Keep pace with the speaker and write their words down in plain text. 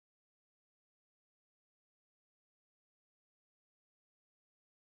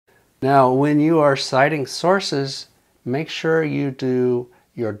Now, when you are citing sources, make sure you do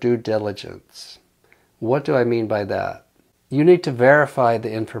your due diligence. What do I mean by that? You need to verify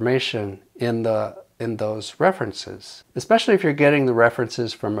the information in those references, especially if you're getting the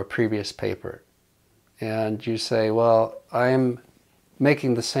references from a previous paper. And you say, well, I'm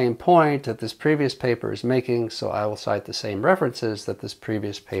making the same point that this previous paper is making, so I will cite the same references that this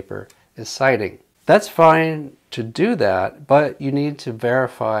previous paper is citing. That's fine to do that, but you need to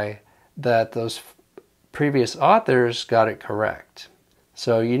verify that those previous authors got it correct.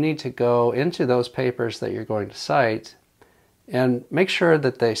 So you need to go into those papers that you're going to cite and make sure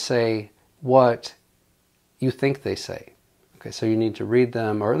that they say what you think they say. Okay, so you need to read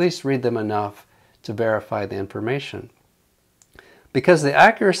them, or at least read them enough to verify the information. Because the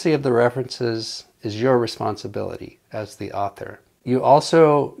accuracy of the references is your responsibility as the author. You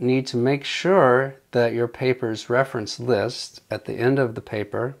also need to make sure that your paper's reference list at the end of the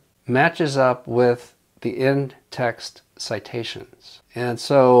paper matches up with the in-text citations. And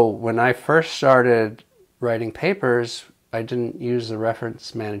so when I first started writing papers, I didn't use the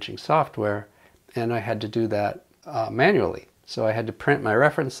reference managing software, and I had to do that manually. So I had to print my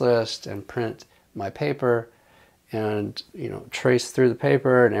reference list and print my paper and trace through the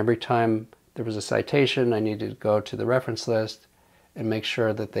paper, and every time there was a citation I needed to go to the reference list and make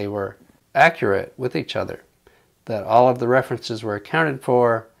sure that they were accurate with each other, that all of the references were accounted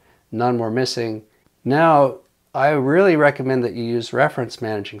for, none were missing. Now, I really recommend that you use reference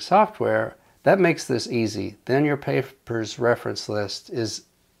managing software. That makes this easy. Then your paper's reference list is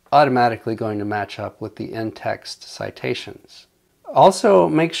automatically going to match up with the in-text citations. Also,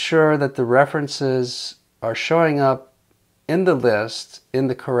 make sure that the references are showing up in the list in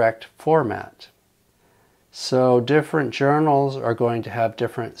the correct format. So different journals are going to have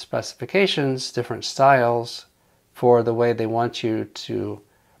different specifications, different styles for the way they want you to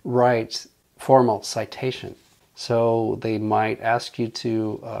write formal citation. So they might ask you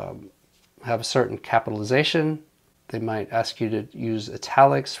to have a certain capitalization. They might ask you to use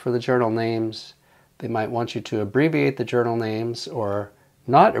italics for the journal names. They might want you to abbreviate the journal names or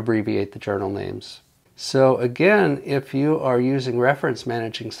not abbreviate the journal names. So again, if you are using reference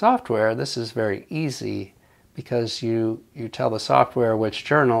managing software, this is very easy because you tell the software which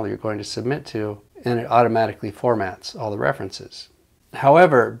journal you're going to submit to, and it automatically formats all the references.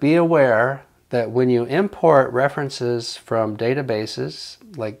 However, be aware that when you import references from databases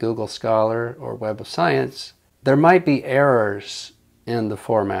like Google Scholar or Web of Science, there might be errors in the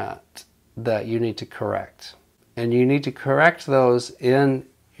format that you need to correct. And you need to correct those in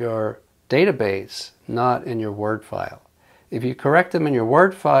your database, not in your Word file. If you correct them in your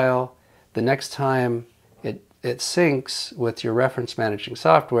Word file, the next time it syncs with your reference managing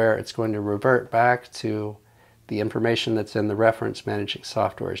software, it's going to revert back to the information that's in the reference managing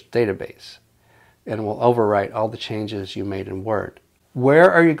software's database, and it will overwrite all the changes you made in Word.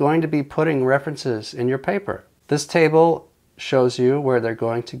 Where are you going to be putting references in your paper? This table shows you where they're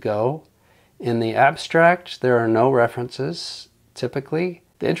going to go. In the abstract, there are no references, typically.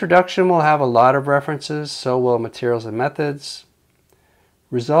 The introduction will have a lot of references, so will materials and methods.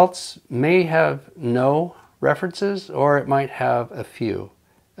 Results may have no references, or it might have a few.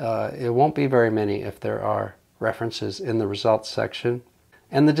 It won't be very many if there are references in the results section.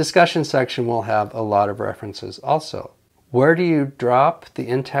 And the discussion section will have a lot of references also. Where do you drop the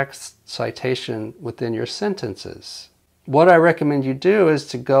in-text citation within your sentences? What I recommend you do is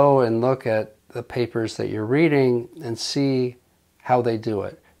to go and look at the papers that you're reading and see how they do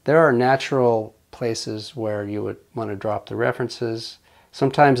it. There are natural places where you would want to drop the references.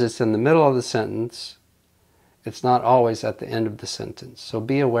 Sometimes it's in the middle of the sentence. It's not always at the end of the sentence, so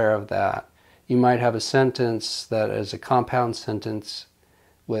be aware of that. You might have a sentence that is a compound sentence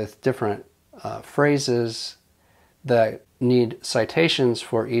with different phrases that need citations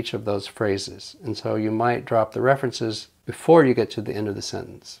for each of those phrases. And so you might drop the references before you get to the end of the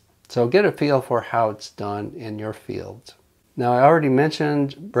sentence. So get a feel for how it's done in your field. Now, I already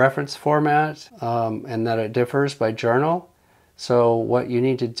mentioned reference format and that it differs by journal. So what you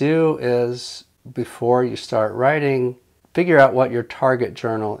need to do is, before you start writing, figure out what your target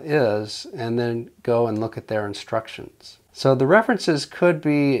journal is and then go and look at their instructions. So the references could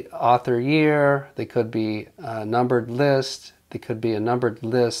be author year, they could be a numbered list, they could be a numbered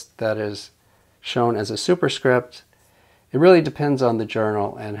list that is shown as a superscript. It really depends on the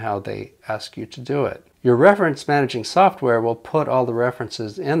journal and how they ask you to do it. Your reference managing software will put all the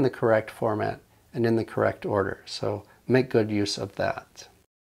references in the correct format and in the correct order, so make good use of that.